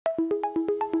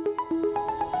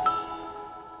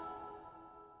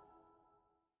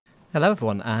Hello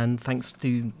everyone, and thanks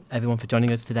to everyone for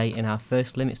joining us today in our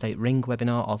first LimitState Ring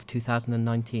webinar of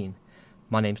 2019.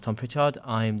 My name's Tom Pritchard,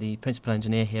 I'm the Principal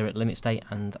Engineer here at LimitState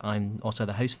and I'm also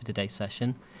the host for today's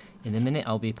session. In a minute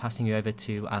I'll be passing you over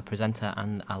to our presenter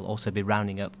and I'll also be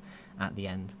rounding up at the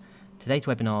end. Today's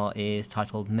webinar is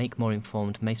titled Make More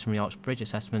Informed Masonry Arch Bridge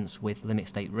Assessments with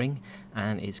LimitState Ring,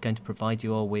 and it's going to provide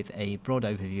you all with a broad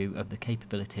overview of the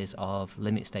capabilities of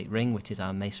LimitState Ring, which is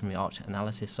our masonry arch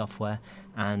analysis software,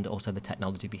 and also the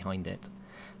technology behind it.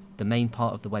 The main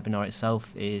part of the webinar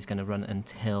itself is going to run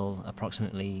until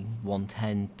approximately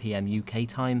 1:10 PM UK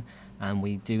time, and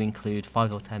we do include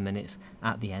 5 or 10 minutes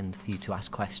at the end for you to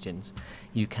ask questions.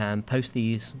 You can post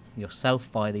these yourself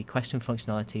via the question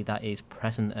functionality that is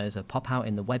present as a pop-out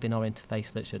in the webinar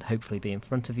interface that should hopefully be in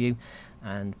front of you,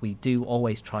 and we do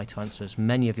always try to answer as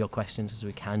many of your questions as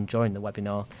we can during the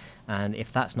webinar, and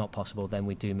if that's not possible then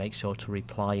we do make sure to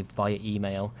reply via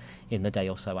email in the day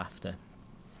or so after.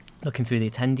 Looking through the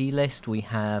attendee list, we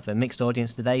have a mixed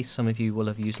audience today. Some of you will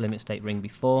have used LimitState Ring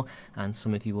before, and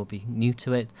some of you will be new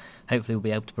to it. Hopefully we'll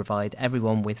be able to provide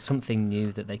everyone with something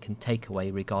new that they can take away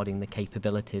regarding the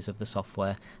capabilities of the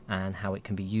software and how it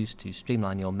can be used to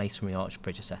streamline your masonry arch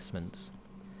bridge assessments.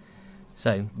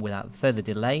 So, without further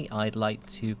delay, I'd like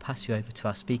to pass you over to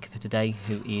our speaker for today,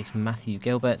 who is Matthew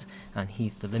Gilbert, and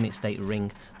he's the LimitState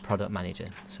Ring Product Manager.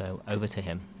 So, over to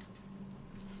him.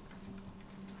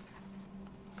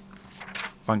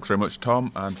 Thanks very much,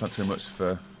 Tom, and thanks very much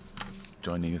for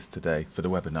joining us today for the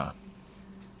webinar.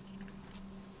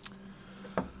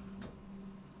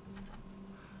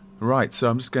 Right, so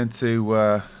I'm just going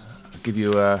to give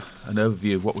you an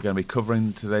overview of what we're going to be covering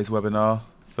in today's webinar.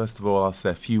 First of all, I'll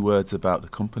say a few words about the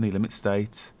company,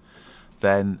 LimitState,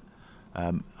 then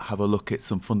have a look at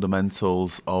some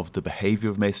fundamentals of the behaviour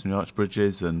of masonry arch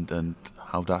bridges and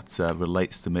how that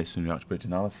relates to masonry arch bridge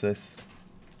analysis.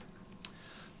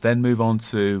 Then move on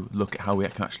to look at how we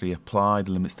can actually apply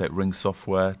the LimitState Ring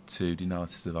software to the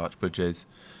analysis of arch bridges.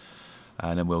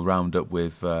 And then we'll round up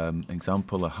with an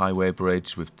example, a highway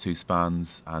bridge with 2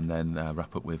 spans, and then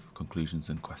wrap up with conclusions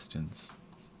and questions.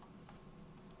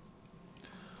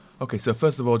 Okay, so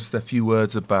first of all, just a few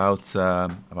words about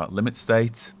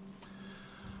LimitState.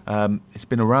 It's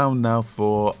been around now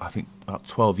for, I think, about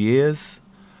 12 years.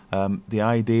 The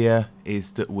idea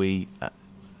is that we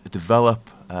develop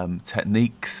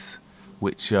techniques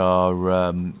which are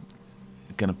going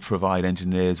to provide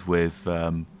engineers with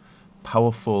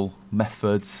powerful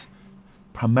methods,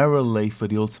 primarily for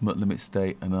the ultimate limit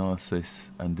state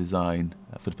analysis and design,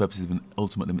 for the purposes of an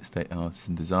ultimate limit state analysis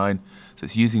and design. So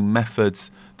it's using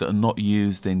methods that are not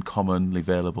used in commonly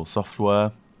available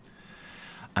software.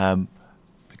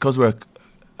 Because we're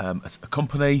a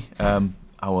company,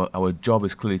 our job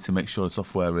is clearly to make sure the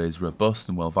software is robust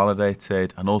and well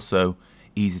validated, and also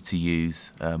easy to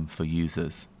use for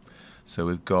users. So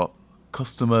we've got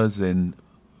customers in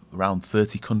around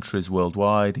 30 countries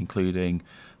worldwide, including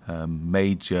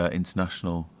major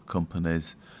international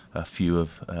companies, a few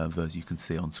of those you can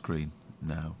see on screen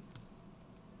now.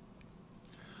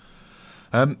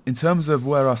 In terms of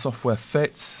where our software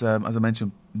fits, as I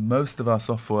mentioned, most of our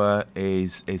software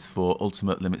is for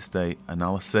ultimate limit state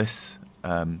analysis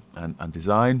and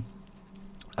design.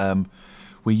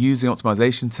 We're using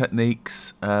optimization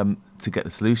techniques to get the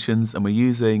solutions, and we're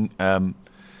using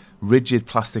rigid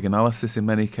plastic analysis in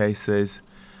many cases,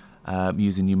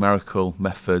 using numerical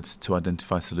methods to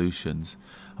identify solutions.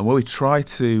 And where we try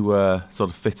to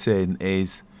sort of fit in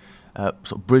is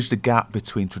sort of bridge the gap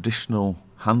between traditional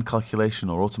hand calculation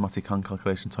or automatic hand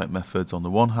calculation type methods on the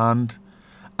one hand,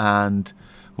 and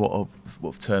what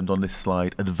I've termed on this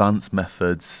slide advanced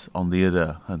methods on the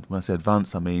other. And when I say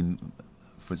advanced, I mean,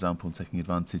 for example, taking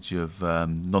advantage of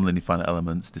nonlinear finite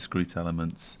elements, discrete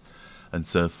elements, and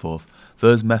so forth.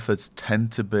 Those methods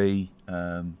tend to be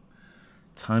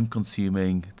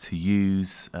time-consuming to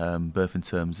use, both in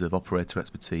terms of operator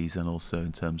expertise and also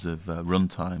in terms of run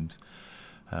times.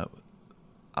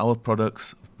 Our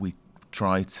products, we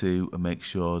try to make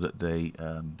sure that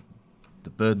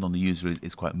the burden on the user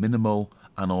is quite minimal,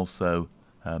 and also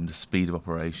the speed of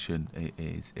operation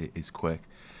is quick.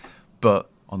 But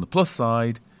on the plus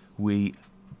side, we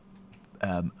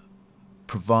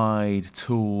provide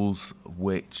tools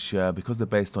which, because they're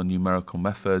based on numerical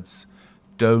methods,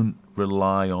 don't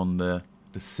rely on the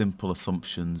simple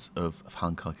assumptions of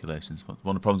hand calculations. One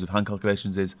of the problems with hand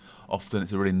calculations is often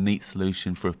it's a really neat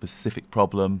solution for a specific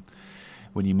problem.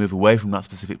 When you move away from that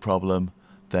specific problem,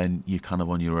 then you're kind of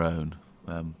on your own.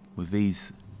 With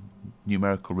these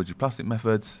numerical rigid plastic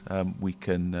methods, we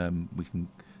can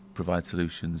provide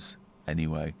solutions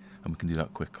anyway, and we can do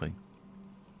that quickly.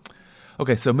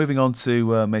 Okay, so moving on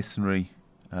to masonry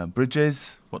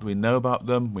bridges. What do we know about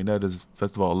them? We know there's,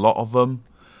 first of all, a lot of them.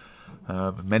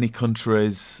 Many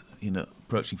countries,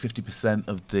 approaching 50%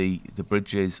 of the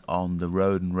bridges on the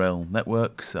road and rail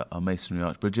networks are masonry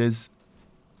arch bridges.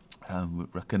 We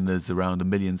reckon there's around 1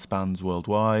 million spans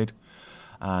worldwide,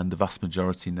 and the vast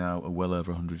majority now are well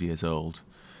over 100 years old.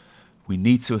 We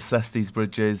need to assess these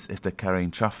bridges if they're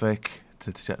carrying traffic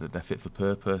to check that they're fit for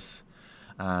purpose,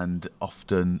 and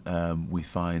often we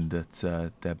find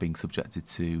that they're being subjected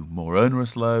to more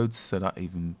onerous loads, so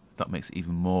that makes it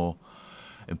even more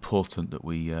important that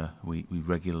we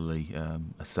regularly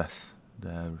assess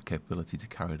their capability to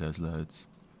carry those loads.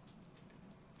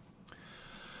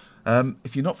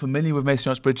 If you're not familiar with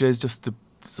masonry arch bridges, just to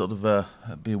sort of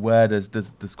be aware, there's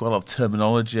quite a lot of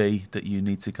terminology that you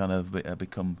need to kind of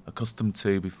become accustomed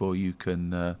to before you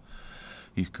can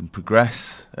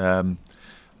progress.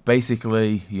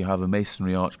 Basically, you have a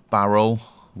masonry arch barrel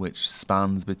which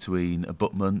spans between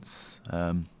abutments.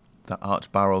 That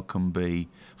arch barrel can be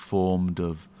formed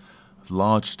of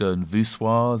large stone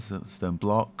voussoirs, stone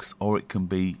blocks, or it can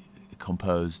be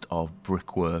composed of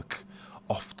brickwork,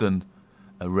 often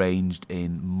arranged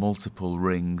in multiple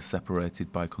rings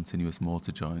separated by continuous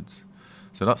mortar joints.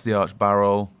 So that's the arch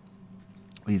barrel.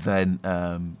 We then,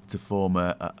 to form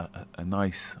a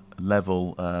nice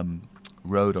level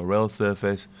road or rail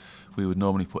surface, we would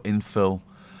normally put infill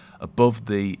above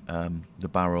the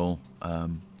barrel,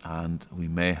 and we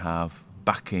may have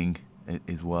backing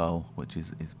as well, which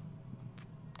is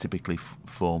typically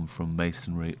formed from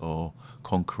masonry or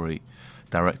concrete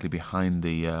directly behind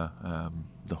the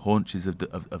haunches of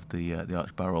the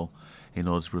arch barrel in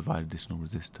order to provide additional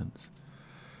resistance.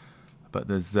 But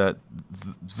there's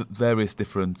various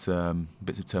different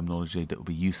bits of terminology that will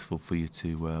be useful for you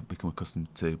to become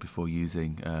accustomed to before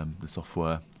using the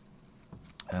software,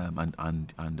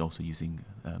 and also using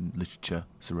literature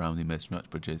surrounding masonry arch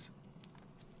bridges.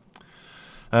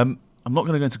 I'm not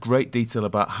going to go into great detail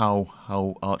about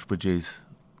how arch bridges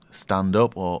stand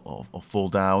up or fall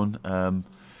down.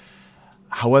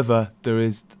 However, there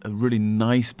is a really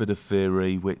nice bit of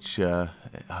theory which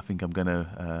I think I'm going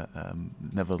to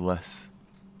nevertheless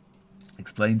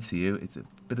explain to you. It's a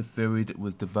bit of theory that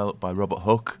was developed by Robert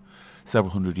Hooke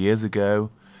several hundred years ago.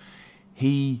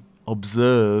 He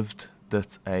observed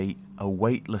that a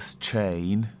weightless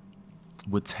chain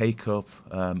would take up,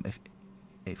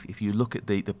 if you look at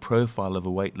the profile of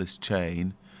a weightless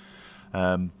chain,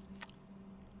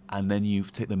 and then you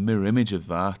take the mirror image of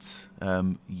that,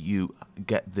 you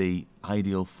get the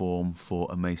ideal form for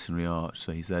a masonry arch.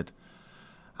 So he said,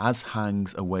 as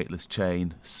hangs a weightless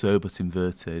chain, so but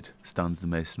inverted stands the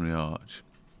masonry arch.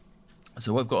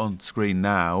 So what I've got on screen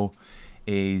now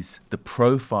is the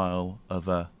profile of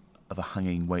a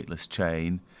hanging weightless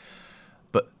chain,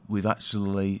 but we've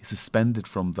actually suspended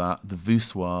from that the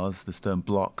voussoirs, the stone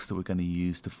blocks that we're going to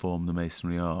use to form the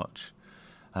masonry arch.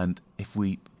 And if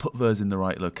we put those in the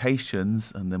right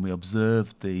locations and then we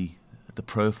observe the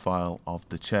profile of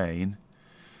the chain,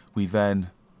 we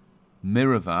then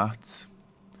mirror that,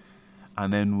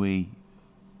 and then we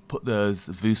put those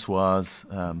voussoirs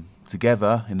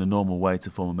together in the normal way to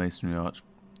form a masonry arch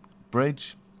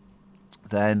bridge.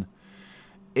 Then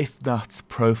if that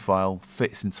profile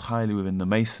fits entirely within the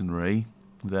masonry,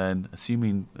 then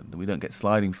assuming that we don't get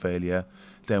sliding failure,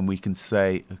 then we can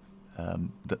say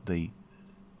that the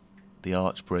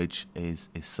arch bridge is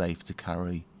safe to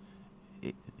carry,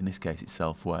 in this case it's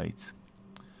self-weight.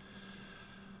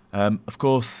 Of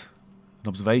course, an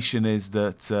observation is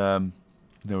that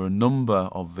there are a number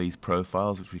of these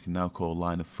profiles, which we can now call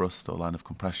line of thrust or line of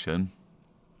compression,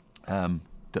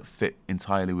 that fit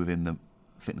entirely within the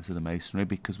fitness of the masonry,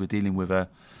 because we're dealing with a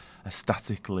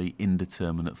statically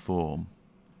indeterminate form.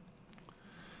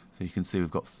 So you can see we've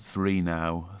got three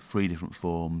different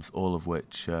forms, all of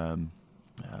which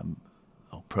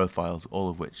or profiles, all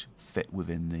of which fit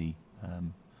within the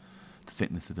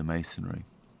fitness of the masonry.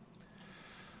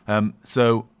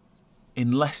 So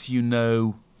unless you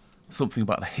know something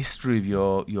about the history of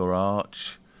your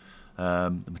arch,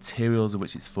 the materials of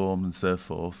which it's formed and so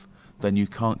forth, then you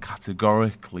can't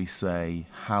categorically say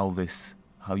how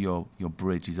your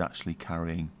bridge is actually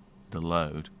carrying the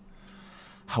load.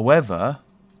 However,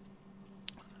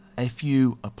 if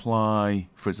you apply,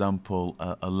 for example,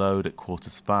 a load at quarter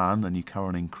span and you carry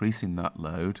on increasing that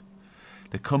load,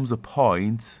 there comes a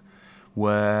point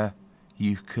where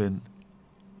you can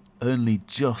only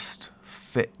just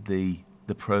fit the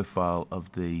profile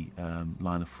of the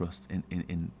line of thrust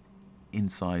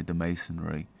inside the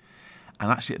masonry.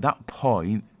 And actually at that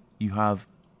point you have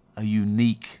a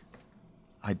unique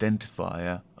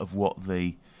identifier of what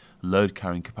the load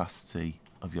carrying capacity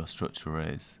of your structure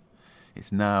is.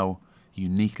 It's now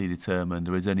uniquely determined.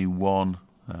 There is only one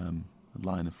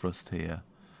line of thrust here,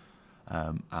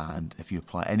 and if you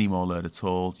apply any more load at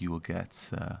all, you will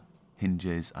get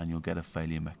hinges and you'll get a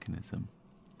failure mechanism.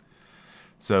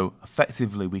 So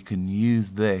effectively we can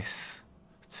use this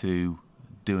to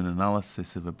do an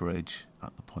analysis of a bridge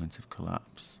at the point of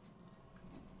collapse.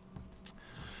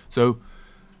 So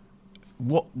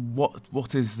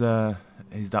what is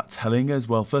that telling us?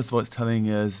 Well, first of all, it's telling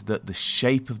us that the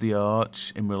shape of the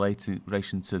arch in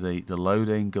relation to the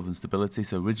loading governs stability.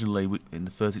 So originally, in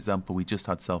the first example, we just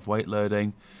had self-weight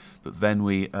loading, but then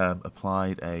we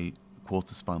applied a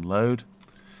quarter span load.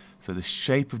 So the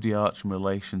shape of the arch in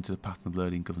relation to the pattern of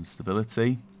loading governs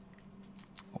stability.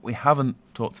 What we haven't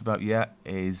talked about yet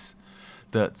is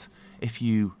that if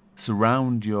you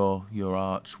surround your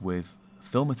arch with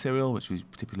fill material, which we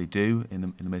typically do in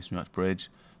the masonry arch bridge,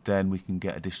 then we can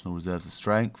get additional reserves of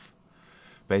strength.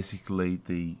 Basically,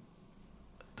 the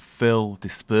fill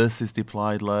disperses the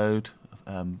applied load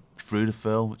through the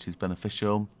fill, which is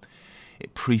beneficial.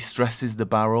 It pre-stresses the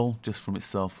barrel just from its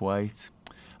self-weight.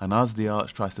 And as the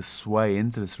arch tries to sway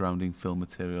into the surrounding fill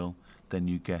material, then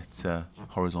you get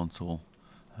horizontal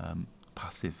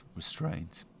passive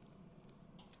restraint.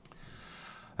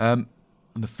 And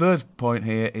the third point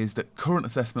here is that current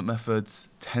assessment methods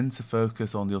tend to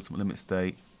focus on the ultimate limit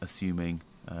state, assuming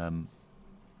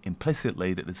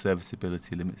implicitly that the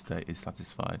serviceability limit state is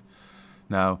satisfied.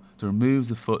 Now, there are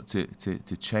moves afoot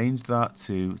to change that,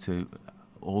 to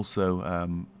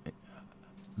also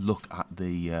look at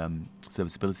the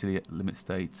serviceability limit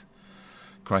state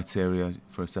criteria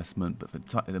for assessment, but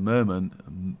at the moment,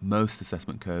 most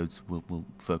assessment codes will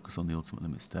focus on the ultimate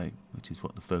limit state, which is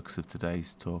what the focus of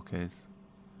today's talk is.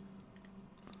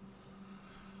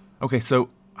 Okay, so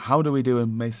how do we do a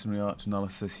masonry arch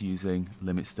analysis using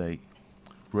limit state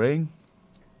ring?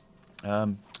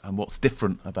 And what's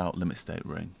different about limit state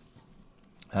ring?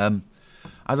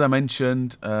 As I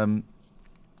mentioned,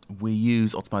 we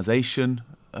use optimization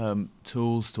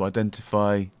tools to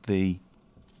identify the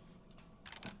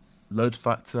load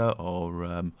factor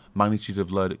or magnitude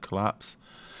of load at collapse.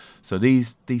 So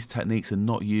these techniques are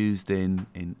not used in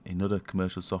other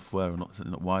commercial software, or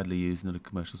not widely used in other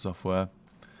commercial software.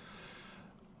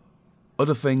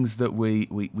 Other things that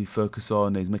we focus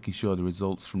on is making sure the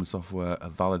results from the software are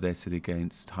validated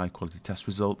against high quality test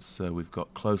results. So we've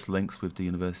got close links with the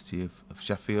University of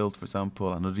Sheffield, for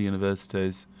example, and other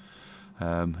universities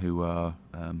who are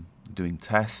doing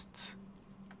tests,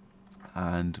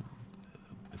 and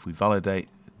if we validate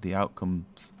the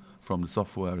outcomes from the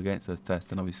software against those tests,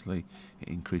 then obviously it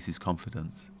increases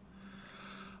confidence.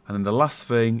 And then the last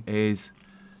thing is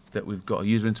that we've got a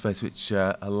user interface which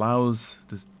allows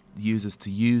the users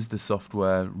to use the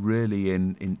software really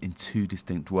in two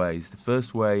distinct ways. The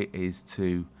first way is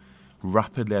to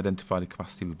rapidly identify the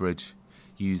capacity of a bridge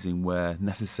using where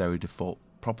necessary default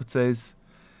properties,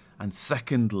 and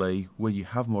secondly, where you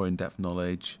have more in-depth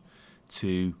knowledge,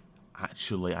 to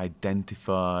actually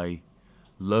identify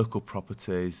local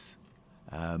properties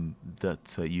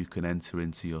that you can enter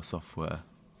into your software.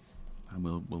 And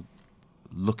we'll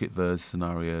look at those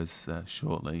scenarios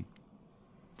shortly.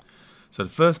 So the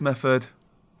first method,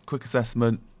 quick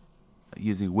assessment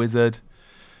using a wizard.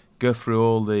 Go through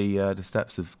all the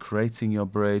steps of creating your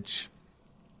bridge,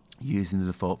 using the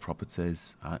default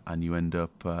properties, and you end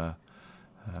up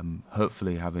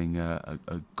hopefully having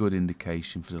a good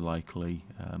indication for the likely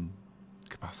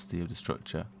capacity of the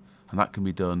structure. And that can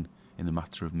be done in a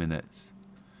matter of minutes.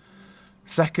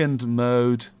 Second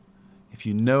mode, if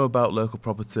you know about local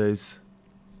properties,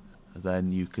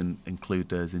 then you can include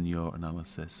those in your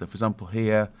analysis. So for example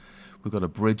here, we've got a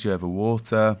bridge over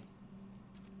water,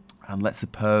 and let's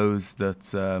suppose that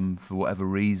for whatever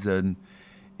reason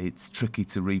it's tricky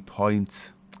to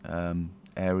repoint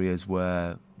areas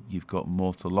where you've got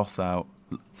mortar loss out,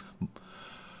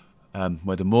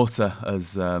 where the mortar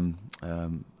has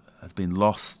been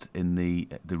lost in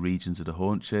the regions of the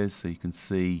haunches. So you can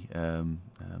see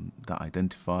that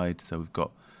identified. So we've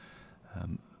got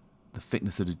the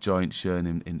thickness of the joint shown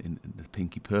in the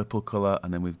pinky purple colour,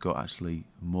 and then we've got actually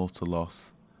mortar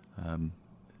loss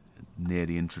near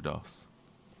the intrados,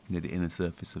 near the inner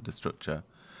surface of the structure.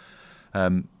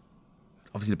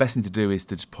 Obviously the best thing to do is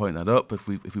to just point that up. If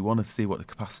we want to see what the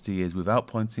capacity is without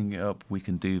pointing it up, we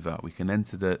can do that. We can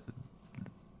enter the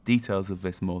details of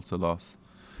this mortar loss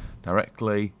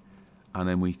directly, and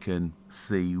then we can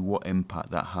see what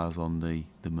impact that has on the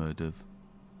mode of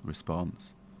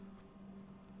response.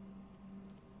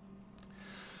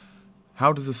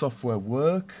 How does the software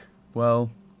work? Well,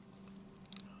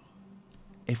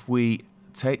 if we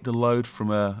take the load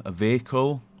from a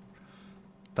vehicle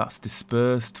that's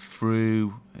dispersed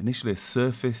through initially a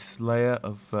surface layer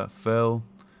of fill,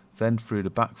 then through the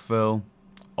backfill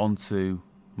onto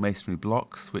masonry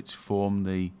blocks which form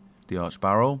the arch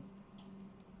barrel.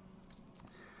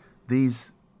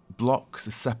 These blocks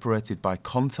are separated by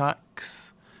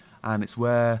contacts, and it's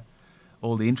where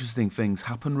all the interesting things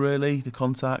happen really, the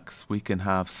contacts. We can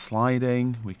have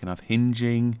sliding, we can have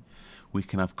hinging, we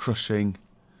can have crushing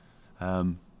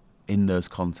in those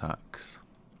contacts.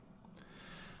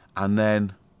 And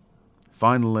then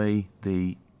finally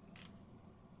the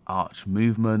arch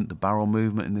movement, the barrel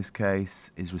movement in this case,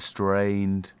 is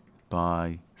restrained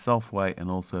by self-weight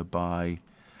and also by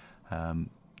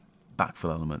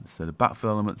backfill elements. So the backfill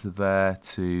elements are there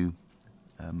to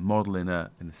model in a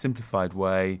simplified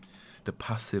way the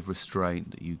passive restraint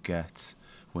that you get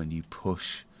when you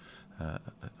push a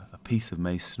piece of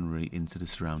masonry into the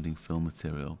surrounding fill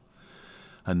material.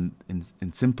 And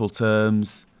in simple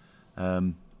terms,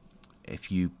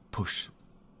 if you push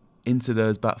into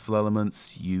those backfill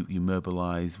elements, you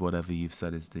mobilise whatever you've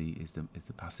said is the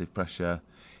passive pressure.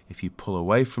 If you pull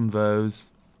away from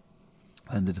those,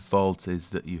 and the default is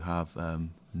that you have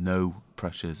no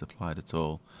pressures applied at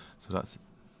all. So that's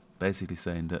basically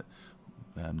saying that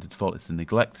the default is to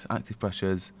neglect active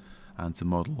pressures and to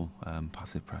model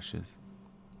passive pressures.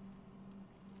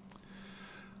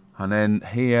 And then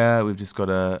here we've just got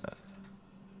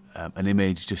an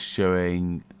image just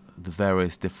showing the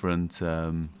various different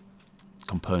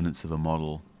components of a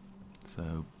model.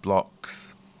 So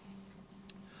blocks,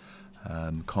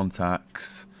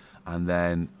 contacts, and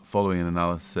then following an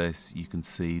analysis you can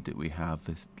see that we have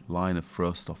this line of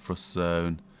thrust or thrust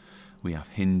zone, we have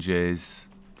hinges,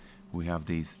 we have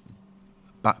these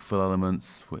backfill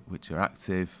elements which are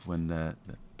active when they're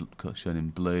shown in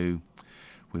blue.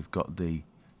 We've got the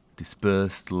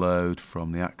dispersed load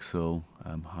from the axle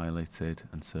highlighted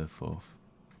and so forth.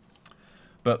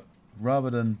 But rather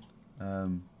than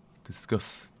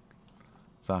discuss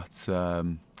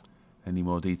that any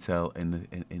more detail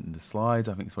in the slides,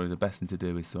 I think it's probably the best thing to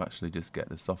do is to actually just get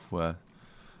the software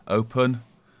open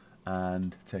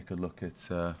and take a look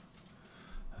at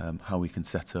how we can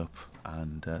set up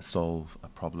and solve a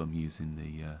problem using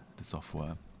the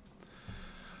software.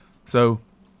 So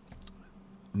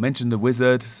I mentioned the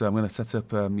wizard, so I'm going to set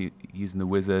up using the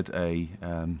wizard a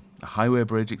highway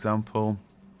bridge example.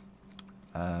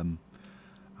 I'm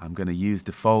going to use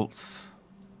defaults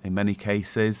in many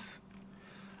cases,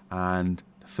 and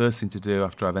the first thing to do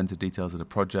after I've entered details of the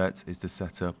project is to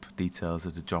set up details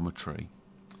of the geometry.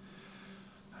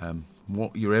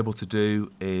 What you're able to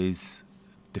do is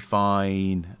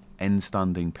define end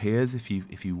standing piers if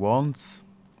you want,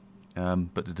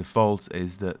 but the default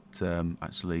is that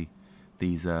actually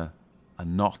these are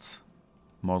not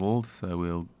modelled, so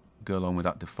we'll go along with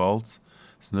that default.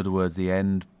 So in other words, the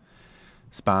end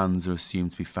spans are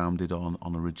assumed to be founded on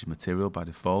a rigid material by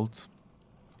default.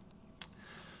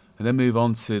 And then move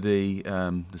on to the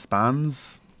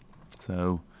spans.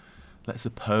 So let's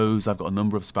suppose I've got a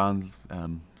number of spans,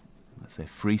 let's say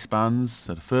 3 spans.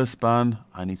 So the first span,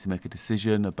 I need to make a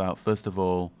decision about, first of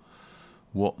all,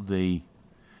 what the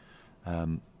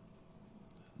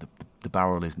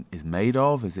barrel is made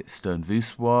of. Is it stone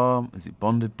voussoir, is it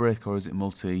bonded brick, or is it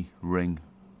multi-ring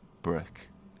brick?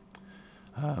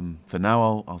 For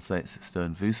now I'll say it's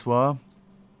stone voussoir,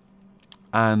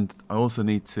 and I also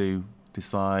need to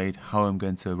decide how I'm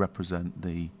going to represent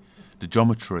the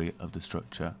geometry of the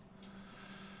structure.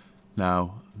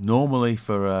 Now normally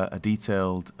for a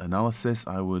detailed analysis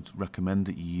I would recommend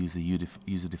that you use a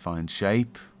user-defined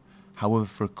shape. However,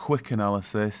 for a quick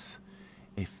analysis,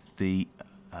 if the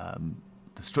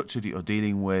structure that you're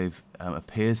dealing with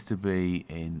appears to be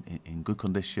in good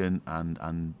condition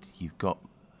and you've got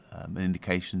an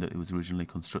indication that it was originally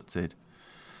constructed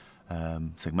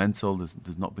segmental,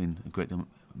 there's not been a great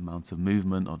amount of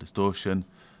movement or distortion,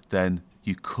 then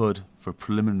you could, for a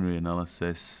preliminary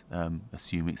analysis,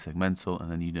 assume it's segmental, and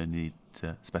then you don't need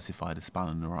to specify the span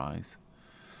and the rise.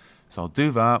 So I'll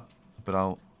do that, but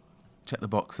I'll check the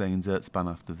box saying insert span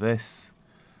after this,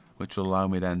 which will allow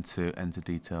me then to enter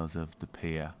details of the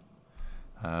pier.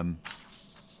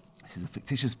 This is a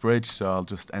fictitious bridge, so I'll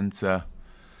just enter,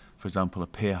 for example, a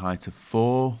pier height of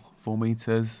 4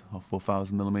 meters or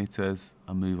 4,000 millimeters,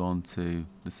 and move on to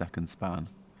the second span.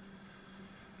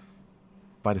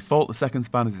 By default, the second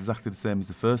span is exactly the same as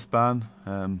the first span.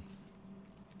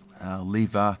 I'll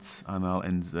leave that and I'll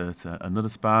insert another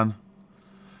span,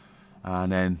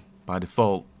 and then by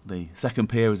default the second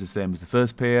pier is the same as the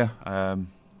first pier.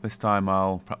 This time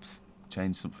I'll perhaps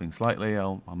change something slightly.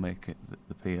 I'll make it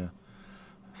the pier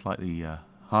slightly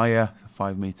higher,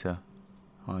 5 metre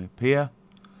higher pier.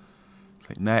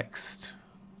 Click next,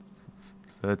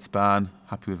 third span,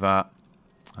 happy with that,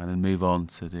 and then move on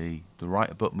to the right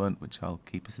abutment, which I'll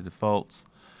keep as the default,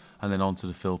 and then on to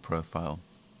the fill profile.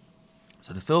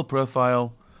 So the fill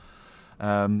profile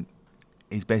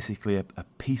is basically a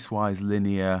piecewise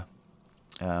linear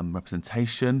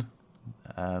representation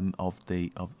of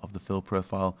the fill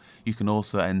profile. You can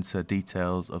also enter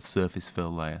details of surface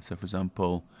fill layer. So, for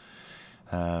example,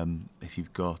 if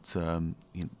you've got a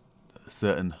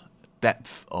certain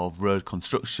depth of road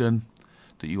construction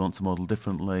that you want to model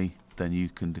differently, then you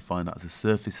can define that as a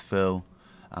surface fill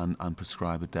and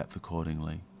prescribe a depth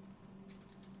accordingly.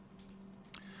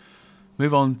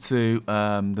 Move on to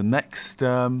the next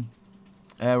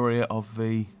area of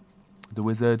the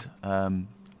wizard,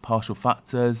 partial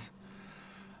factors.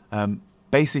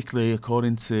 Basically,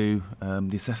 according to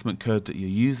the assessment code that you're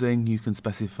using, you can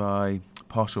specify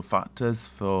partial factors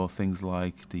for things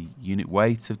like the unit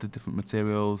weight of the different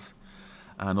materials,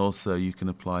 and also you can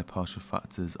apply partial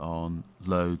factors on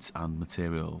loads and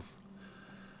materials.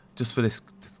 Just for this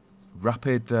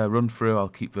rapid run through, I'll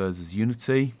keep those as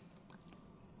unity,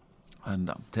 and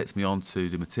that takes me on to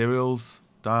the materials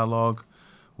dialog,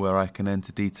 where I can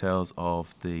enter details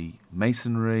of the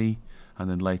masonry and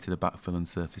then later the backfill and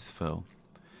surface fill.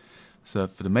 So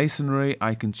for the masonry,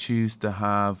 I can choose to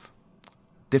have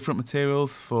different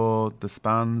materials for the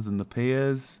spans and the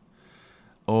piers,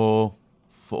 or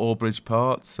for all bridge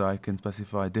parts, so I can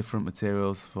specify different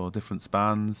materials for different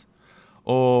spans,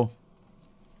 or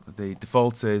the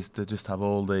default is to just have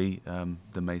all the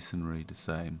masonry the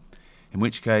same. In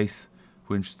which case,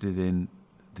 we're interested in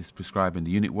prescribing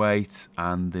the unit weight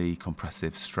and the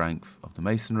compressive strength of the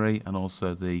masonry, and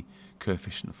also the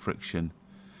coefficient of friction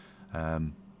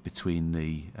between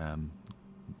the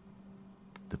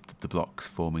blocks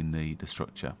forming the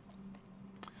structure.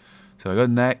 So I go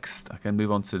next, I can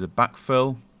move on to the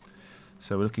backfill.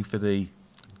 So we're looking for the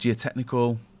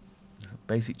geotechnical,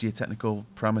 basic geotechnical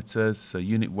parameters, so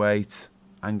unit weight,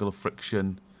 angle of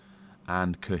friction,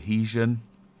 and cohesion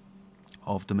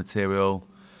of the material.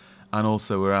 And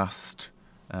also we're asked,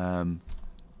 do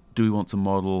we want to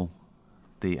model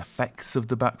the effects of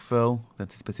the backfill, the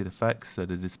anticipated effects, so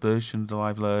the dispersion of the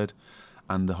live load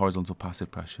and the horizontal passive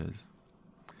pressures.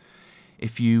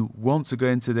 If you want to go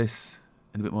into this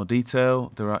in a bit more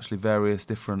detail, there are actually various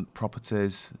different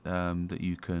properties that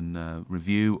you can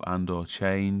review and or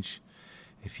change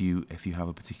if you have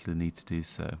a particular need to do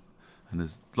so. And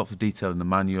there's lots of detail in the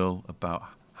manual about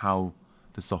how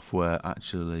the software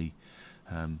actually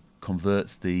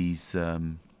converts these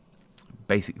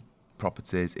basic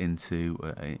properties into,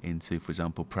 for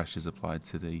example, pressures applied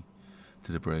to the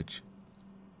bridge.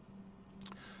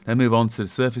 Then move on to the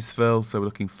surface fill. So we're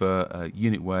looking for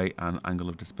unit weight and angle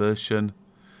of dispersion.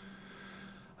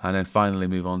 And then finally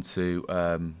move on to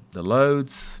the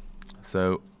loads.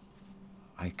 So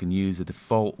I can use a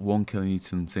default 1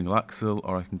 kilonewton single axle,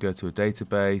 or I can go to a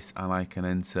database and I can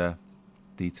enter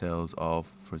details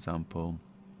of, for example,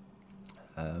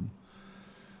 a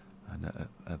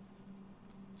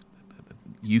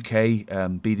UK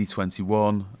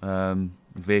BD21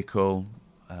 vehicle,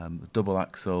 double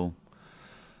axle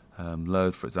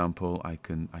load, for example. I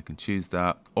can choose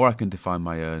that, or I can define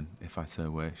my own if I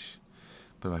so wish.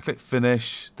 But if I click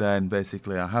finish, then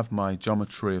basically I have my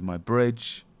geometry of my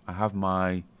bridge, I have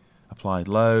my applied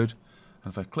load,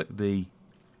 and if I click the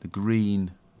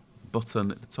green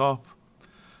button at the top,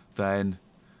 then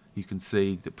you can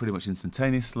see that pretty much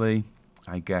instantaneously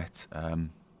I get a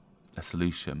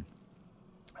solution.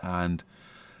 And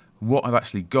what I've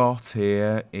actually got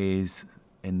here is,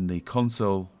 in the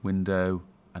console window,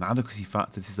 an adequacy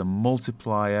factor. This is a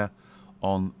multiplier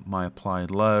on my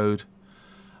applied load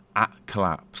at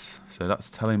collapse. So that's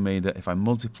telling me that if I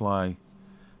multiply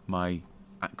my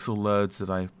axle loads that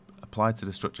I apply to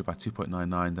the structure by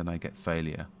 2.99, then I get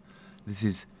failure. This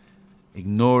is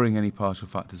ignoring any partial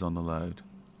factors on the load.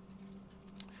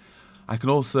 I can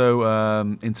also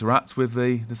interact with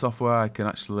the software. I can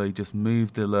actually just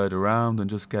move the load around and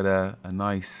just get a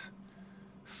nice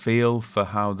feel for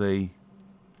how the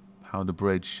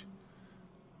bridge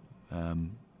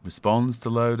responds to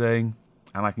loading,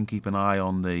 and I can keep an eye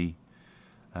on the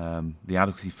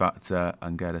adequacy factor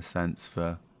and get a sense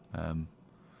for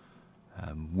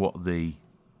what the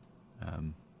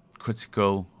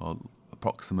critical or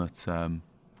approximate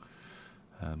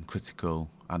critical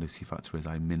adequacy factor is,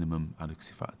 a minimum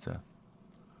adequacy factor.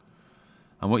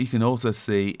 And what you can also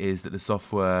see is that the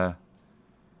software,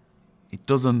 it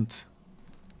doesn't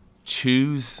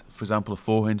choose, for example, a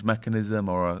 4-hinge mechanism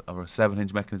or a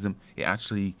 7-hinge mechanism. It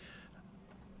actually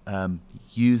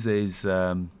uses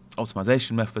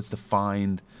optimization methods to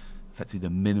find effectively the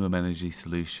minimum energy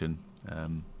solution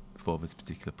for this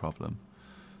particular problem.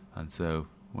 And so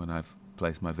when I've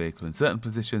placed my vehicle in certain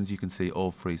positions, you can see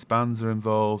all 3 spans are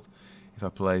involved. If I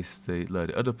place the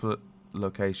load at other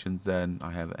locations, then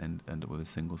I have end up with a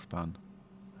single span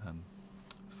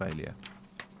failure.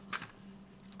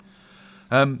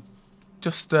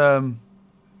 Just to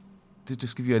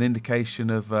just give you an indication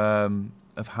of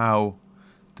how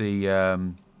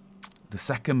the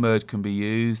second mode can be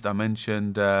used, I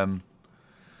mentioned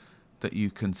that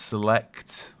you can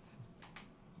select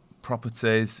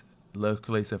properties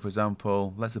locally. So, for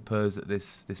example, let's suppose that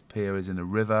this pier is in a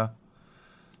river.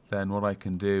 Then what I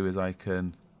can do is I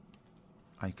can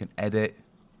edit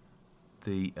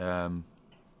the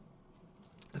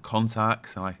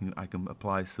contacts, and I can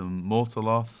apply some mortar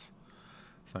loss.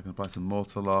 So I can apply some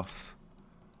mortar loss,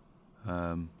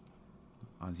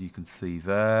 as you can see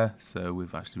there. So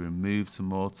we've actually removed some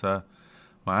mortar.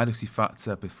 My adequacy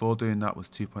factor before doing that was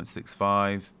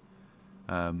 2.65.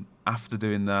 After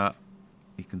doing that,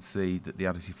 you can see that the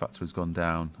adequacy factor has gone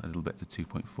down a little bit to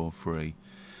 2.43.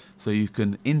 So you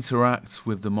can interact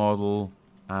with the model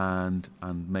and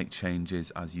make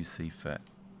changes as you see fit.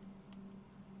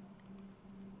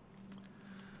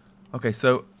 Okay,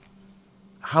 so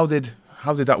how did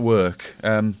that work?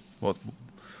 What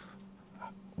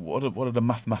are the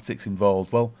mathematics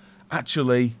involved? Well,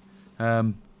 actually,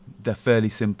 they're fairly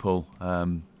simple.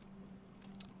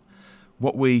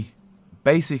 What we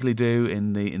basically do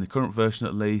in the current version,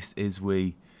 at least, is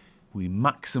we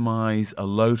maximize a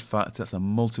load factor, that's a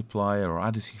multiplier or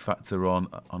adequacy factor on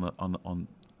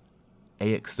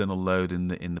a external load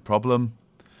in the problem,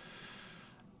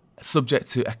 subject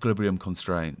to equilibrium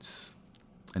constraints.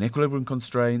 And equilibrium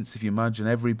constraints, if you imagine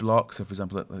every block, so for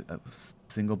example a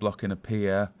single block in a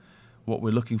pier, what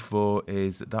we're looking for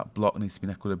is that block needs to be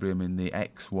in equilibrium in the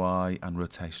x, y and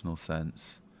rotational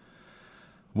sense.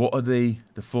 What are the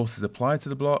forces applied to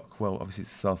the block? Well, obviously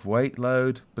it's a self-weight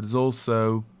load, but there's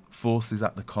also forces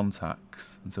at the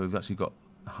contacts. And so we've actually got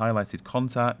a highlighted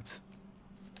contact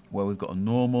where we've got a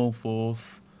normal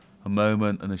force, a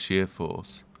moment and a shear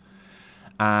force.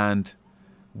 And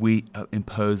we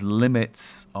impose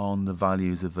limits on the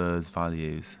values of those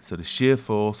values. So the shear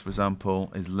force, for example,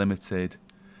 is limited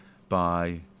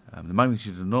by the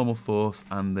magnitude of the normal force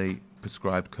and the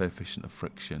prescribed coefficient of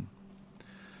friction.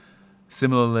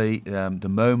 Similarly, the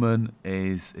moment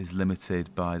is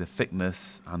limited by the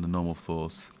thickness and the normal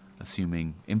force,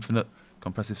 assuming infinite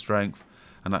compressive strength,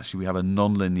 and actually we have a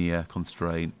non-linear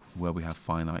constraint where we have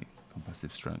finite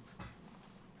compressive strength.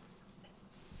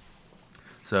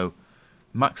 So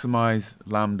maximize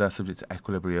lambda subject to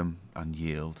equilibrium and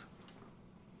yield.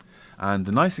 And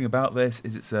the nice thing about this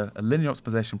is it's a linear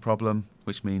optimization problem,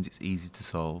 which means it's easy to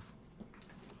solve.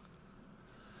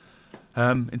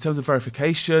 In terms of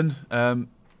verification,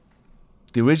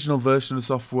 the original version of the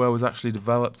software was actually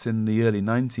developed in the early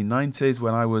 1990s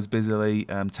when I was busily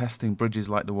testing bridges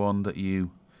like the one that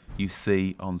you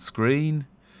see on screen.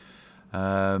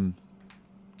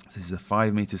 This is a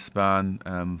 5-meter span,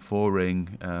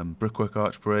 4-ring brickwork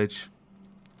arch bridge,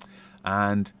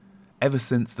 and ever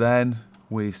since then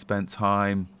we've spent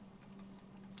time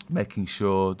making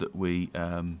sure that we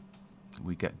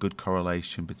get good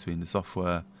correlation between the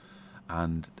software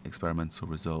and experimental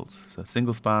results. So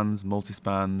single spans,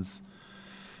 multi-spans.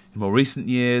 In more recent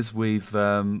years, we've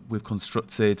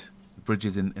constructed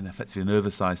bridges in effectively an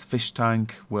oversized fish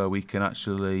tank where we can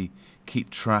actually keep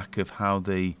track of how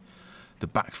the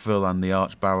backfill and the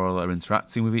arch barrel are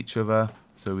interacting with each other,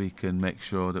 so we can make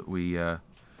sure that we have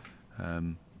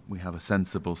a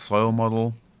sensible soil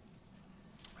model.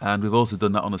 And we've also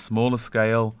done that on a smaller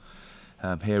scale.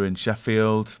 Here in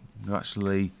Sheffield, we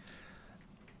actually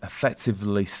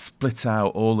effectively split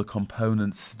out all the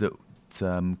components that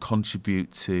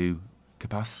contribute to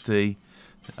capacity,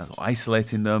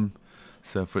 isolating them.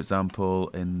 So, for example,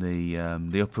 in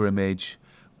the upper image,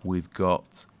 we've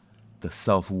got the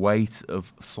self-weight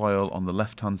of soil on the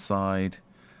left-hand side.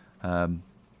 On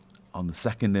the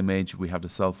second image, we have the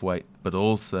self-weight, but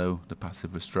also the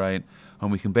passive restraint.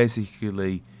 And we can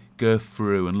basically go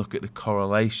through and look at the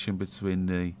correlation between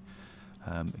the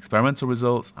experimental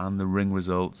results and the ring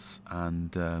results,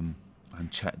 and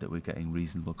check that we're getting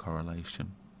reasonable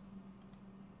correlation.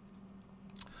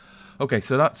 Okay,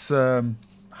 so that's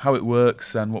how it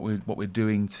works and what we're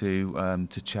doing to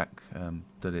check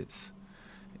that it's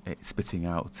spitting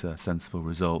out sensible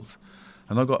results.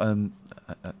 And I've got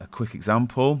a quick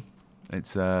example.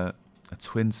 It's a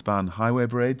twin span highway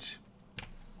bridge.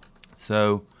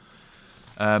 So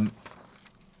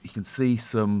you can see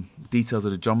some details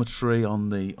of the geometry on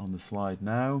the slide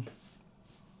now.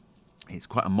 It's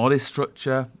quite a modest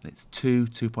structure. It's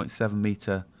 2.7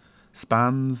 metre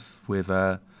spans with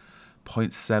a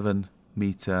 0.7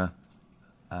 metre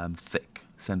thick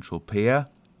central pier.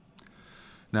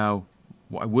 Now,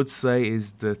 what I would say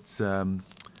is that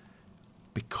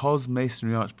because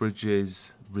masonry arch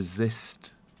bridges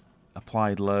resist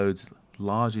applied loads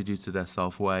largely due to their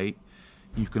self-weight,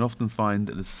 you can often find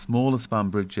that the smaller span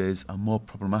bridges are more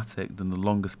problematic than the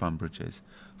longer span bridges.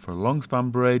 For a long span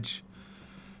bridge,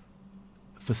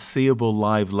 foreseeable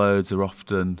live loads are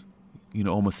often,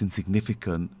 almost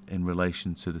insignificant in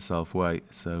relation to the self-weight.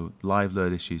 So live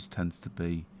load issues tends to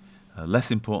be less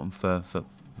important for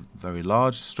very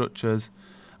large structures,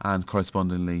 and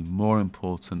correspondingly more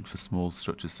important for small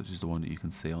structures such as the one that you can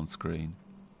see on screen.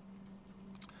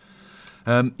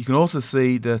 You can also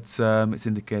see that it's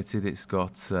indicated it's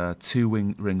got two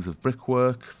rings of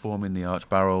brickwork forming the arch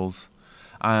barrels,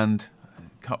 and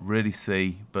can't really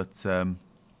see, but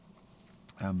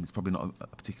it's probably not a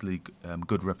particularly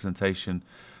good representation,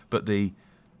 but the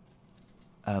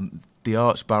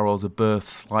arch barrels are both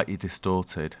slightly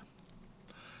distorted.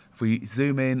 If we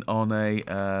zoom in on a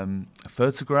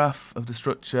photograph of the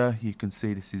structure, you can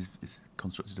see it's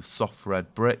constructed of soft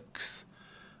red bricks.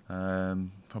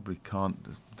 Probably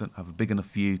don't have a big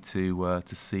enough view to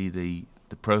see the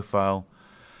profile,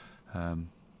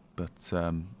 but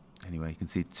anyway, you can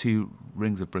see two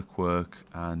rings of brickwork,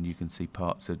 and you can see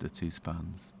parts of the two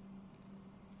spans.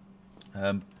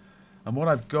 And what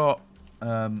I've got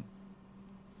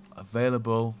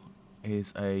available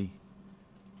is a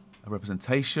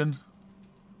representation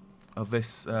of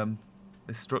this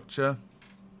structure,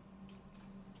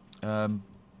 and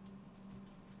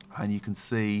you can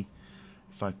see,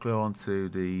 if I go onto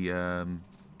the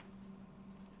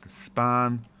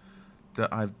span,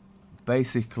 that I've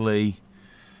basically,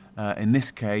 in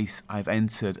this case, I've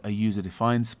entered a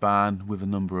user-defined span with a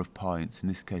number of points. In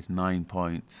this case, 9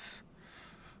 points.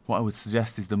 What I would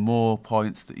suggest is the more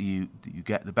points that you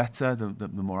get, the better, the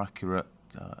more accurate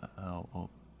or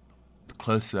the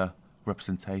closer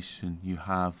representation you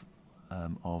have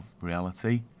of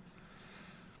reality.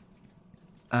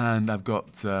 And I've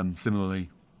got similarly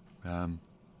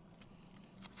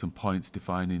some points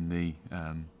defining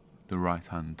the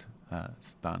right-hand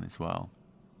span as well.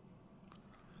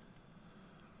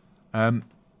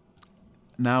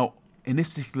 Now, in this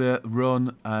particular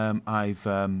run, I've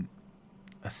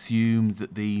assumed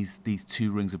that these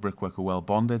two rings of brickwork are well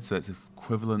bonded, so it's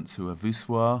equivalent to a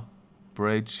voussoir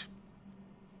bridge.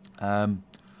 And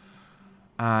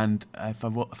if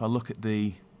I look at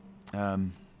the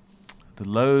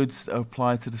loads that are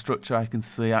applied to the structure, I can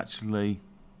see actually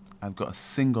I've got a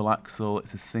single axle.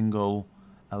 It's a single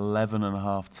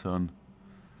 11.5 ton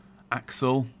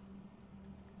axle,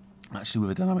 actually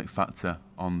with a dynamic factor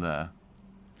on there.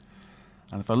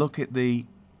 And if I look at the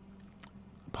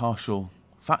partial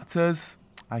factors,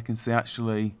 I can see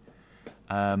actually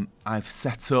I've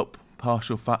set up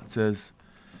partial factors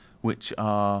which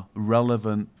are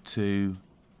relevant to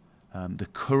the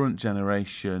current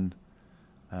generation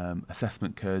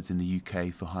assessment codes in the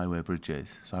UK for highway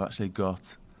bridges. So I've actually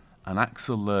got an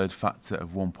axle load factor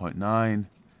of 1.9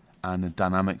 and a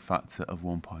dynamic factor of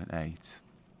 1.8.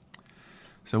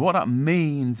 So what that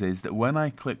means is that when I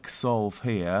click solve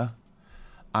here,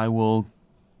 I will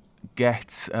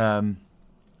get an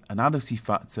additive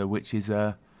factor which is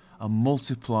a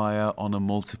multiplier on a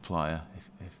multiplier,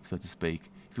 if so to speak.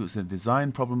 If it was a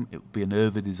design problem, it would be an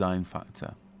over-design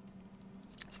factor.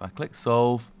 So if I click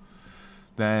solve,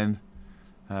 then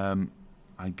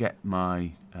I get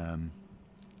my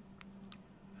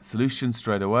solution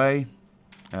straight away.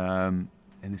 In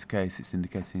this case, it's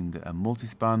indicating that a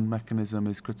multi-span mechanism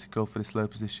is critical for this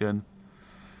load position.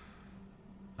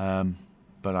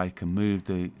 But I can move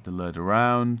the load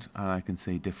around, and I can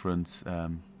see different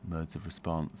modes of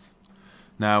response.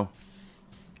 Now,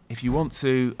 if you want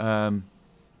to,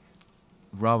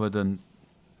 rather than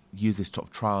use this sort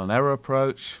of trial and error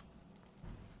approach,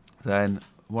 then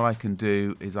what I can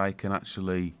do is I can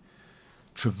actually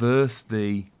traverse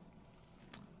the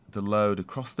load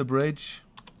across the bridge.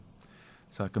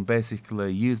 So I can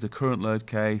basically use the current load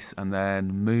case and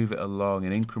then move it along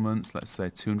in increments, let's say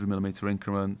 200mm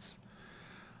increments.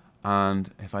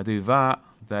 And if I do that,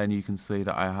 then you can see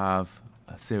that I have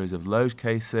a series of load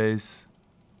cases,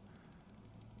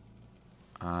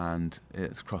 and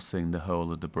it's crossing the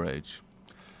whole of the bridge.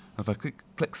 And if I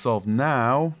click solve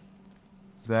now,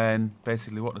 then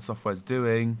basically what the software is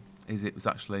doing is it was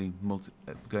actually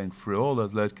going through all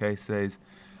those load cases,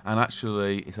 and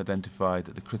actually it's identified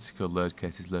that the critical load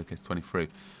case is load case 23.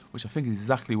 which I think is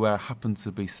exactly where I happen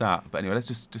to be sat. But anyway, let's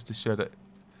just to show that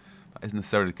that isn't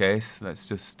necessarily the case. Let's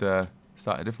just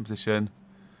start a different position,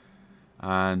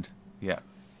 and yeah,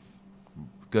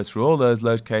 go through all those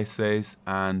load cases,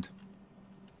 and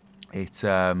it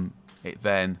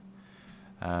then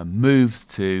moves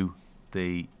to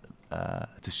the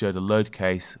to show the load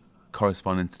case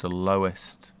corresponding to the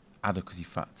lowest adequacy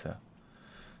factor.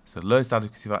 So the lowest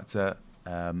adequacy factor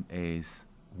is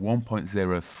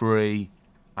 1.03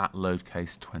 at load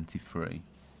case 23.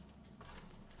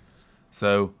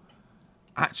 So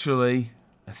actually,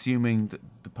 assuming that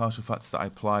the partial factors that I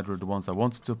applied were the ones I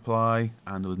wanted to apply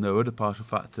and there was no other partial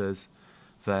factors,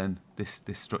 then this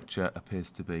structure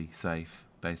appears to be safe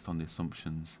based on the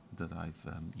assumptions that I've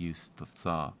used thus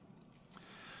far.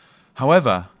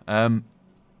 However,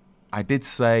 I did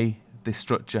say this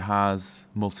structure has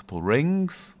multiple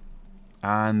rings,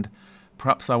 and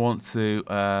perhaps I want to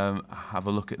have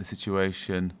a look at the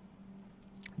situation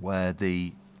where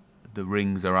the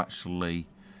rings are actually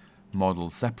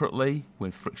modelled separately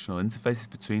with frictional interfaces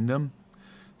between them.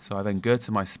 So I then go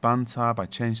to my span tab, I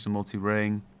change to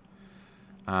multi-ring,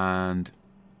 and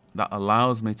that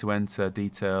allows me to enter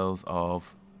details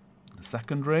of the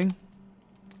second ring.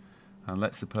 And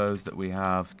let's suppose that we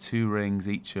have 2 rings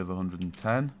each of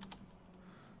 110.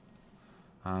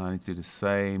 And I need to do the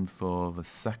same for the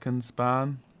second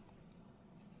span.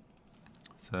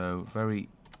 So very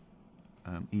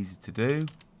easy to do.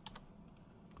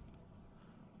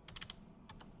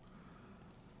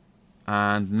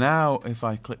 And now if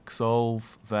I click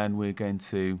solve, then we're going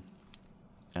to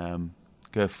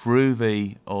go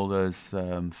through all those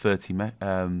 30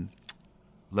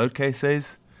 load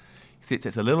cases. You see it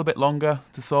takes a little bit longer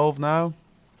to solve now,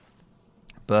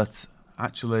 but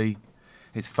actually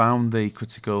it's found the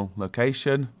critical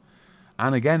location,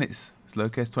 and again it's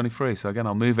load case 23. So again,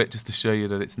 I'll move it just to show you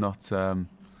that it's not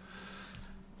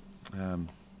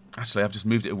actually I've just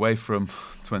moved it away from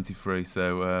 23,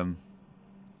 so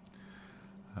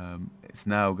it's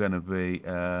now going to be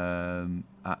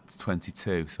at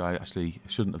 22. So I actually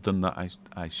shouldn't have done that.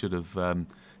 I should have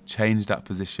changed that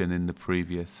position in the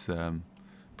previous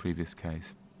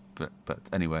case. But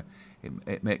anyway,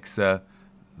 it makes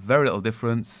very little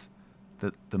difference.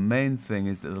 The main thing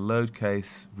is that the load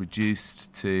case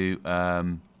reduced to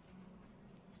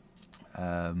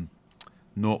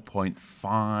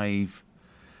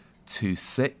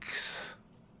 0.526.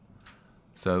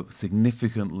 So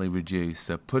significantly reduced.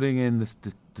 So putting in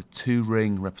the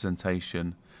 2-ring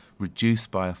representation reduced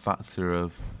by a factor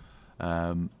of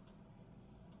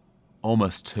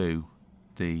almost 2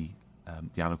 the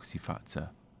adequacy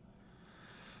factor.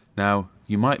 Now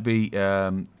you might be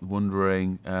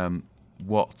wondering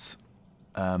what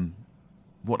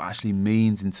actually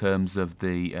means in terms of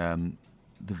the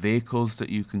vehicles that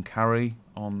you can carry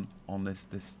on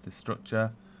this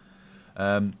structure.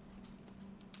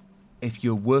 If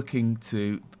you're working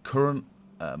to current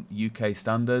UK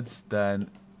standards,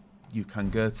 then you can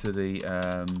go to the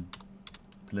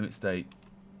LimitState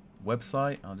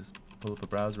website. I'll just pull up a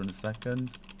browser in a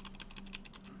second.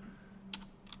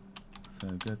 So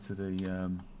go to the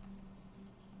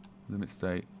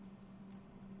LimitState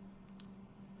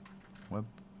web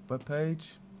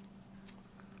page.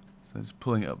 So just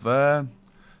pulling it up there.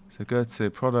 So go to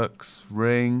products,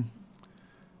 ring,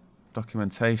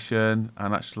 documentation,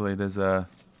 and actually there's a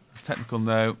technical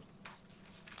note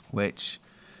which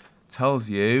tells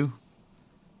you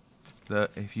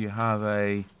that if you have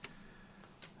a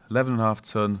 11.5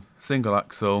 ton single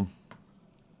axle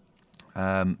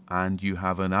and you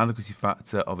have an adequacy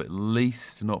factor of at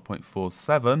least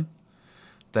 0.47,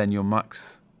 then your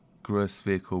max gross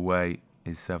vehicle weight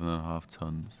is 7.5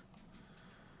 tons.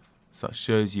 So that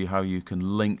shows you how you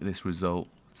can link this result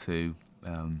to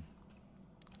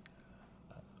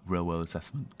real world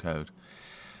assessment code.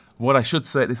 What I should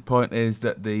say at this point is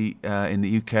that the in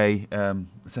the UK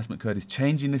assessment code is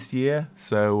changing this year,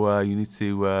 so you need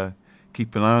to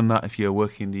keep an eye on that if you're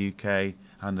working in the UK,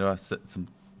 and there are some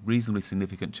reasonably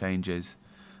significant changes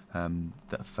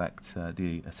that affect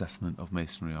the assessment of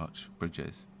masonry arch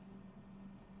bridges.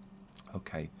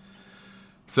 Okay,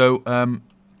 so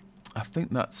I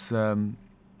think that's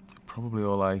probably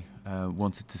all I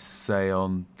wanted to say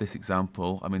on this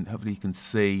example. I mean, hopefully you can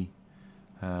see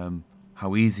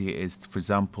how easy it is, for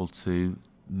example, to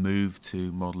move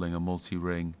to modelling a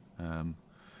multi-ring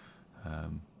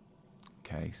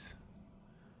case.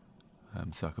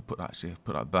 So I could put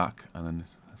that back, and then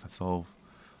if I solve,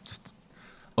 just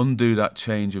undo that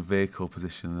change of vehicle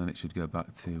position, and then it should go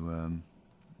back to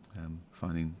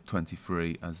finding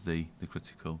 23 as the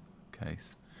critical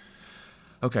case.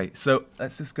 Okay, so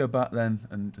let's just go back then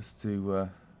and just to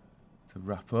to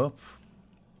wrap up,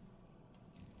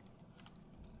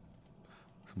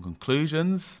 some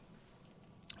conclusions.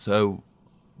 So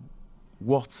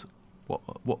what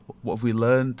have we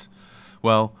learned?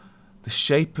 Well, the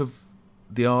shape of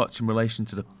the arch in relation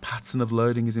to the pattern of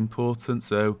loading is important.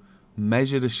 So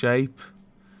measure the shape,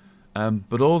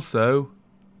 but also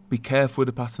be careful with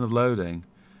the pattern of loading.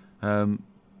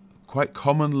 Quite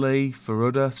commonly for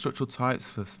other structural types,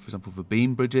 for example for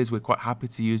beam bridges, we're quite happy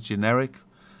to use generic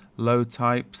load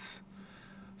types.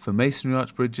 For masonry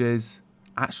arch bridges,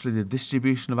 actually the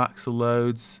distribution of axle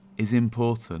loads is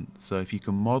important. So if you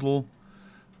can model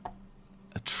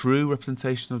a true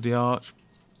representation of the arch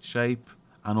shape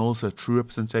and also a true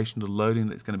representation of the loading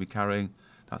that it's going to be carrying,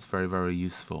 that's very, very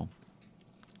useful.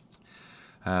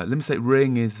 LimitState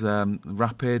ring is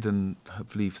rapid, and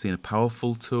hopefully you've seen a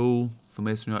powerful tool for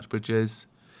masonry arch bridges.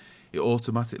 It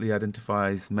automatically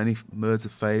identifies many modes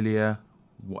of failure,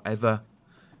 whatever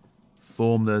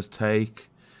form those take,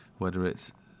 whether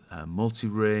it's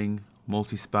multi-ring,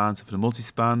 multi-span. So for the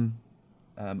multi-span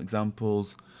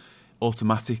examples,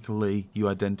 automatically you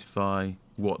identify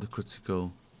what the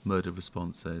critical mode of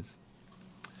response is.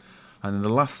 And then the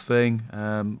last thing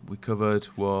we covered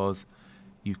was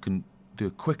you can do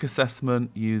a quick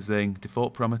assessment using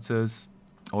default parameters,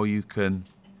 or you can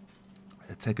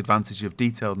take advantage of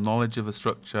detailed knowledge of a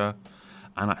structure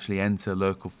and actually enter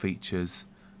local features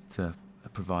to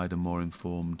provide a more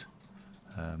informed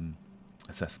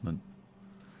assessment.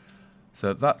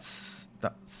 So that's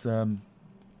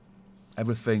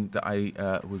everything that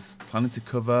I was planning to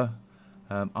cover.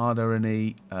 Are there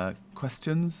any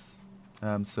questions?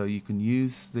 So you can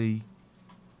use the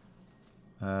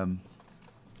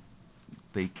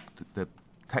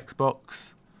text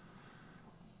box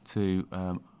to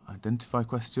identify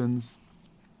questions.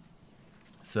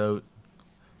 So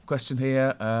question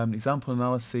here, example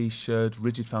analysis showed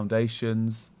rigid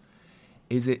foundations.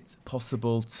 Is it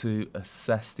possible to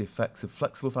assess the effects of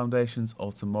flexible foundations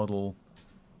or to model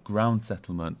ground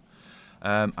settlement?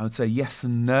 I would say yes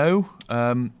and no.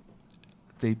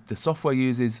 The software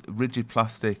uses rigid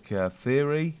plastic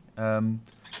theory,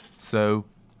 so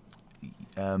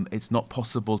it's not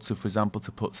possible to, for example,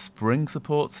 to put spring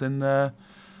supports in there.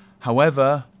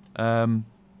 However,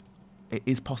 it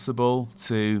is possible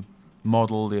to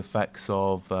model the effects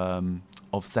of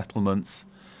settlements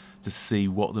to see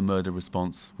what the mode of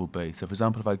response will be. So, for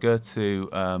example, if I go to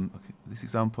this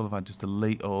example, if I just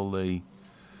delete all the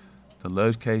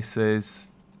load cases,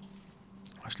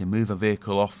 actually move a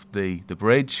vehicle off the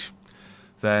bridge,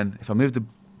 then if I move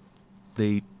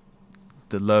the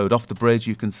load off the bridge,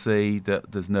 you can see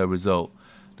that there's no result.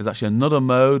 There's actually another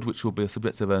mode which will be a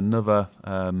subject of another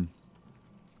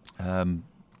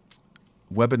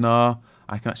webinar.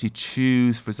 I can actually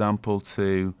choose, for example,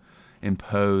 to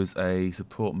impose a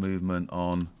support movement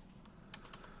on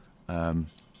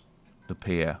the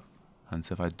pier. And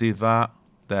so if I do that,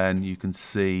 then you can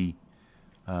see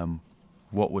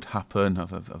what would happen.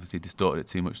 I've obviously distorted it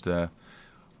too much there.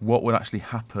 What would actually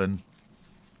happen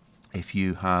if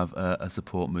you have a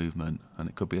support movement, and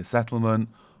it could be a settlement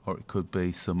or it could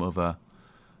be some other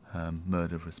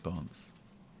mode of response.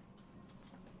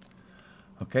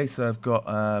 Okay, so I've got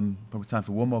probably time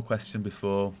for one more question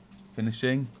before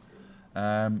finishing.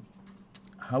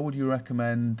 How would you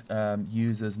recommend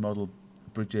users model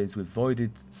bridges with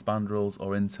voided spandrels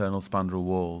or internal spandrel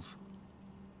walls?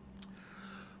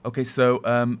 Okay, so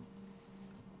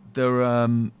there are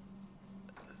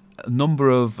a number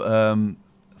of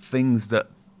things that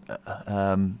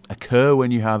occur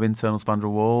when you have internal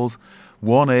spandrel walls.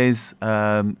 One is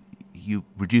you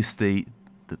reduce the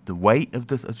weight of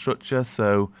the structure.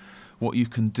 So what you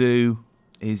can do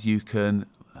is you can,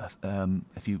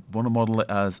 if you want to model it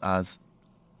as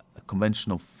a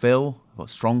conventional fill, or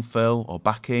strong fill or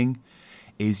backing,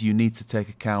 is you need to take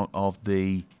account of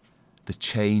the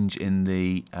change in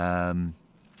the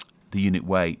unit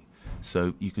weight.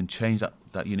 So you can change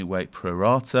that unit weight pro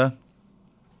rata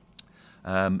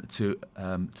to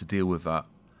deal with that.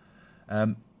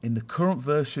 In the current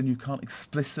version, you can't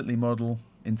explicitly model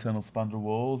internal spandrel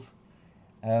walls.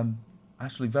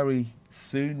 Actually, very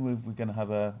soon we're going to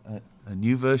have a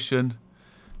new version.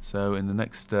 So in the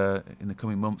next in the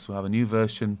coming months, we'll have a new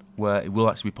version where it will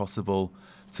actually be possible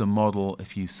to model,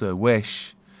 if you so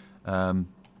wish,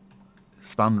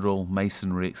 spandrel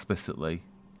masonry explicitly.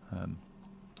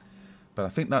 But I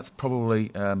think that's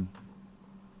probably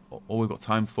all we've got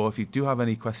time for. If you do have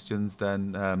any questions,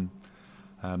 then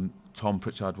Tom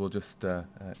Pritchard will just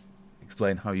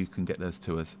explain how you can get those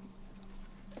to us.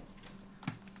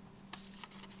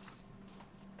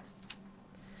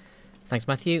 Thanks,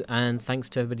 Matthew, and thanks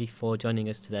to everybody for joining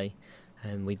us today.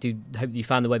 We do hope that you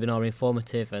found the webinar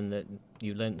informative and that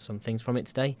you learned some things from it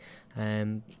today.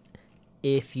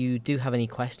 If you do have any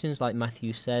questions, like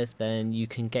Matthew says, then you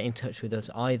can get in touch with us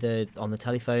either on the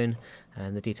telephone,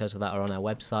 and the details of that are on our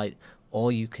website,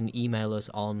 or you can email us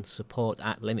on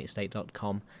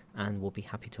support@limitstate.com, and we'll be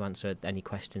happy to answer any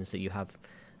questions that you have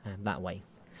that way.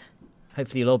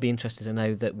 Hopefully you'll all be interested to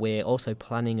know that we're also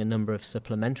planning a number of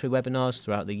supplementary webinars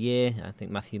throughout the year. I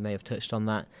think Matthew may have touched on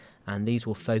that, and these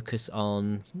will focus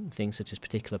on things such as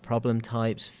particular problem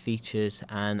types, features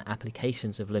and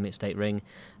applications of LimitState Ring,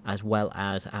 as well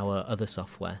as our other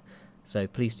software. So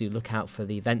please do look out for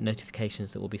the event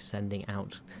notifications that we'll be sending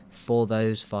out for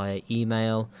those via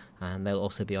email, and they'll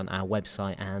also be on our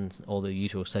website and all the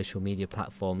usual social media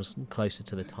platforms closer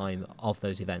to the time of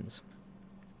those events.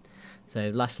 So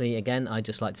lastly, again, I'd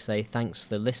just like to say thanks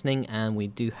for listening, and we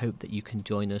do hope that you can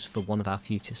join us for one of our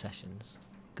future sessions.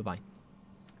 Goodbye.